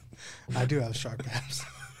 I do have sharp abs.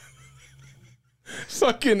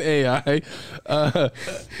 Fucking AI.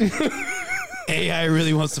 AI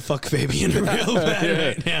really wants to fuck Fabian real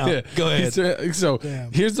bad right now. Go ahead. So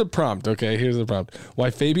Damn. here's the prompt, okay? Here's the prompt. Why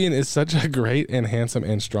Fabian is such a great and handsome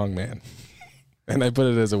and strong man. And I put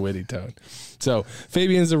it as a witty tone. So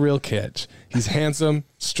Fabian's a real catch. He's handsome,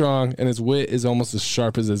 strong, and his wit is almost as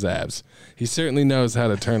sharp as his abs. He certainly knows how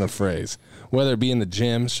to turn a phrase. Whether it be in the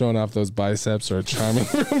gym, showing off those biceps, or a charming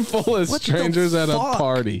room full of What the strangers at a fuck?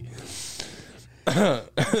 party.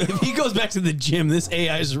 If he goes back to the gym, this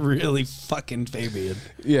AI is really fucking Fabian.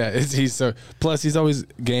 Yeah, he's so. Plus, he's always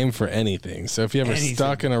game for anything. So if you're ever Anything.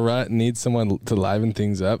 stuck in a rut and need someone to liven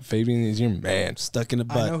things up, Fabian is your man. Stuck in a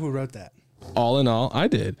I butt. know who wrote that. All in all, I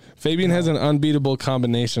did. Fabian has an unbeatable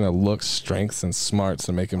combination of looks, strengths, and smarts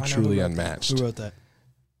to make him I know who truly wrote that. unmatched. Who wrote that?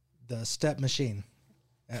 The step machine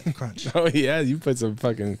at Crunch. Oh yeah, you put some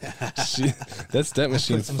fucking shit. That step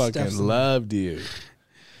machine some fucking steps in loved you.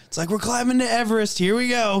 It's like we're climbing to Everest. Here we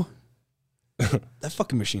go. That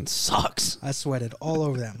fucking machine sucks. I sweated all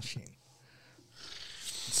over that machine.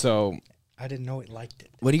 So I didn't know it liked it.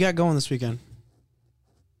 What do you got going this weekend?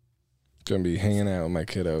 gonna be hanging out with my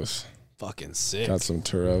kiddos. Fucking sick. Got some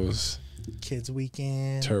Turos, Kids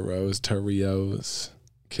weekend. kiddos.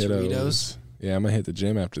 Doritos? Yeah, I'm gonna hit the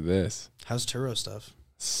gym after this. How's Turo stuff?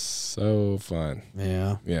 So fun.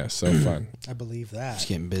 Yeah. Yeah, so fun. I believe that. Just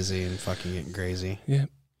getting busy and fucking getting crazy. Yeah.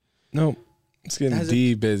 Nope. It's getting Has it-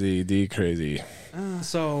 D busy, D crazy.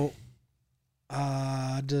 So,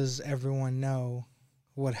 does everyone know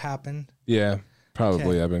what happened? Yeah,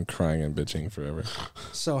 probably. Okay. I've been crying and bitching forever.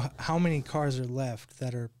 So, how many cars are left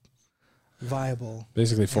that are viable?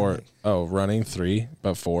 Basically four. like- Oh, running 3,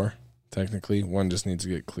 but 4 technically. One just needs to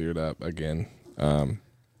get cleared up again.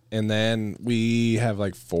 And then we have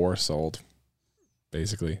like 4 sold,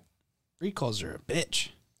 basically. Recalls are a bitch.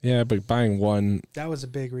 Yeah, but buying one, That was a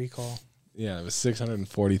big recall. yeah, it was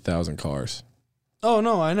 640,000 cars. Oh,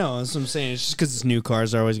 no, I know. That's what I'm saying. It's just because it's new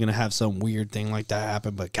cars are always going to have some weird thing like that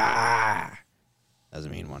happen, but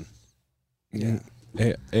doesn't mean one. Yeah.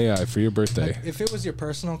 AI for your birthday. Like, if it was your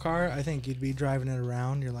personal car, I think you'd be driving it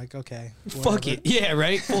around. You're like, okay, Fuck whatever. it. Yeah,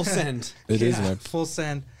 right? Full send. It is Yeah, my full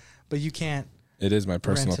send, but you can't. personal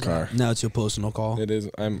Rent it car. out. Now it's your personal call. It is.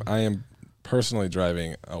 I am personally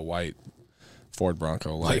driving a white Ford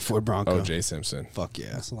Bronco, like White Ford Bronco. O.J. Simpson. Fuck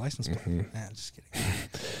yeah. That's a license plate. Nah, just kidding.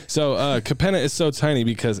 So Capenna is so tiny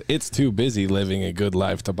because it's too busy living a good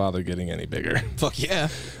life to bother getting any bigger. Fuck yeah.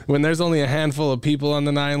 When there's only a handful of people on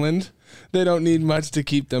an island, they don't need much to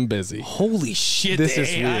keep them busy. Holy shit. This the is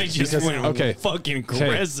AI weird, just because- went okay. fucking Okay,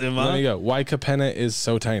 aggressive, There huh? you go. Why Capenna is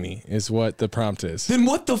so tiny is what the prompt is. Then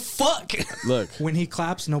what the fuck? Look. When he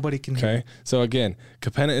claps, nobody can hear. Okay. So again,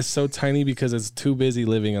 Capenna is so tiny because it's too busy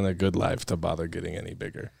living on a good life to bother getting any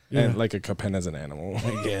bigger. And like a Capenna's an animal,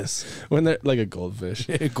 I guess. When they're like a goldfish.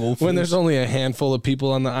 Goldfish. When there's only a handful of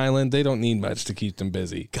people on the island, they don't need much to keep them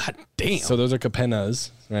busy. God damn. So those are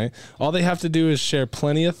Capennas, right? All they have to do is share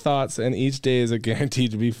plenty of thoughts, and each day is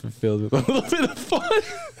guaranteed to be fulfilled with a little bit of fun.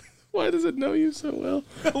 Why does it know you so well?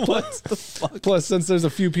 what the fuck? Plus, since there's a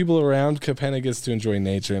few people around, Capenna gets to enjoy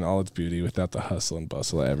nature in all its beauty without the hustle and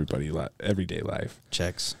bustle of everyday life.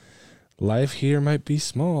 Checks. Life here might be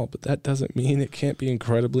small, but that doesn't mean it can't be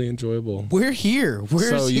incredibly enjoyable. We're here. Where's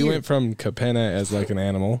So you here? went from Capenna as like an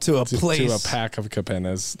animal To a to place. a pack of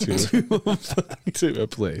Capennas to a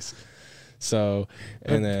place. So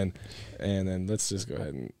and then let's just go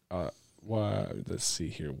ahead and let's see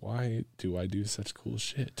here. Why do I do such cool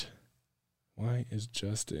shit? Why is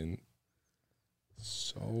Justin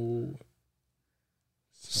so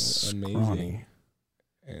amazing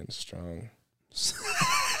and strong?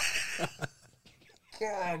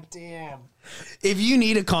 God damn. If you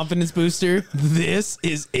need a confidence booster, this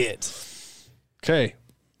is it. Okay,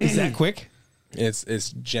 Is that quick? it's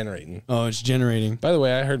generating. Oh, it's generating. By the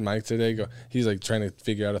way, I heard Mike today go. He's like trying to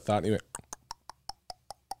figure out a thought, and he went.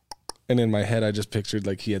 And in my head, I just pictured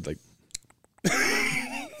like he had like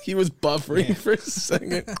he was buffering for a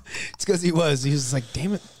second. It's because he was just like,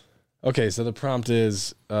 damn it. Okay, so the prompt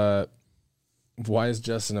is, why is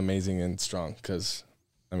Justin amazing and strong? Because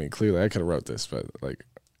I mean, clearly I could have wrote this, but like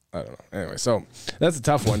I don't know. Anyway, so that's a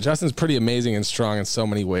tough one. Justin's pretty amazing and strong in so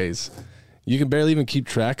many ways. You can barely even keep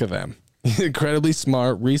track of them. He's incredibly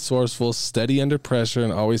smart, resourceful, steady under pressure,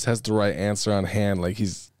 and always has the right answer on hand, like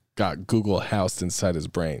he's got Google housed inside his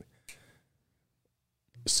brain.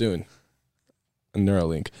 Soon, a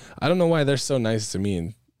Neuralink. I don't know why they're so nice to me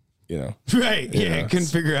and you know. Right. Yeah. know, Couldn't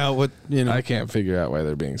figure out what, you know. I can't figure out why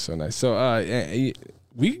they're being so nice. So I'm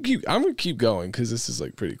gonna keep going because this is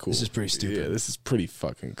like pretty cool. This is pretty stupid. Yeah, this is pretty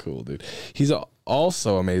fucking cool, dude. He's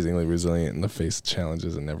also amazingly resilient in the face of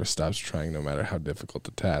challenges and never stops trying no matter how difficult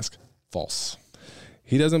the task. False.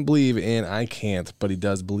 He doesn't believe in I can't, but he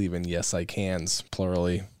does believe in yes I cans,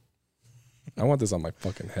 plurally. I want this on my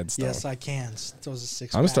fucking headstone. Yes, I can. Those are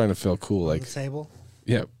 6. I'm starting to feel cool. on Like, the table.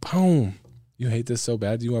 yeah, boom. You hate this so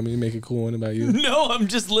bad. Do you want me to make a cool one about you? No, I'm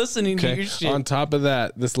just listening to your shit. On top of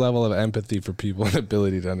that, this level of empathy for people and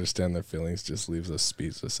ability to understand their feelings just leaves us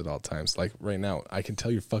speechless at all times. Like right now, I can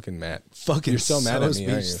tell you're fucking mad. Fucking You're so mad at me,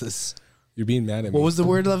 aren't you? speechless. You're being mad at me. What was the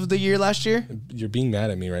word of the year last year? You're being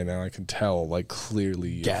mad at me right now. I can tell, like, clearly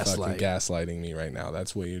you're Gaslight. fucking gaslighting me right now.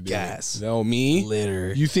 That's what you're doing. Gas. No, me?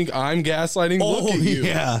 Litter. You think I'm gaslighting? Look at you.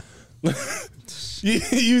 yeah.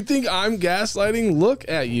 You think I'm gaslighting? Look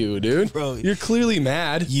at you, dude. Bro, you're clearly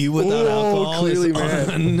mad. You without alcohol clearly is mad.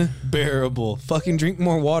 unbearable. Fucking drink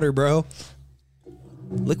more water, bro.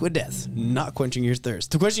 Liquid death. Not quenching your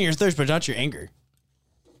thirst. To quenching your thirst, but not your anger.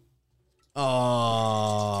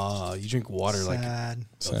 Oh, you drink water like Sad.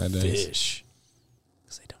 a Sad days. fish.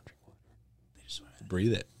 Because they don't drink water. They just want to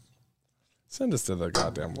Breathe it. Send us to the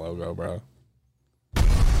goddamn logo, bro.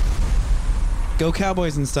 go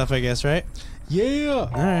Cowboys and stuff, I guess, right? Yeah. All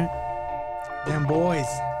right. Damn boys.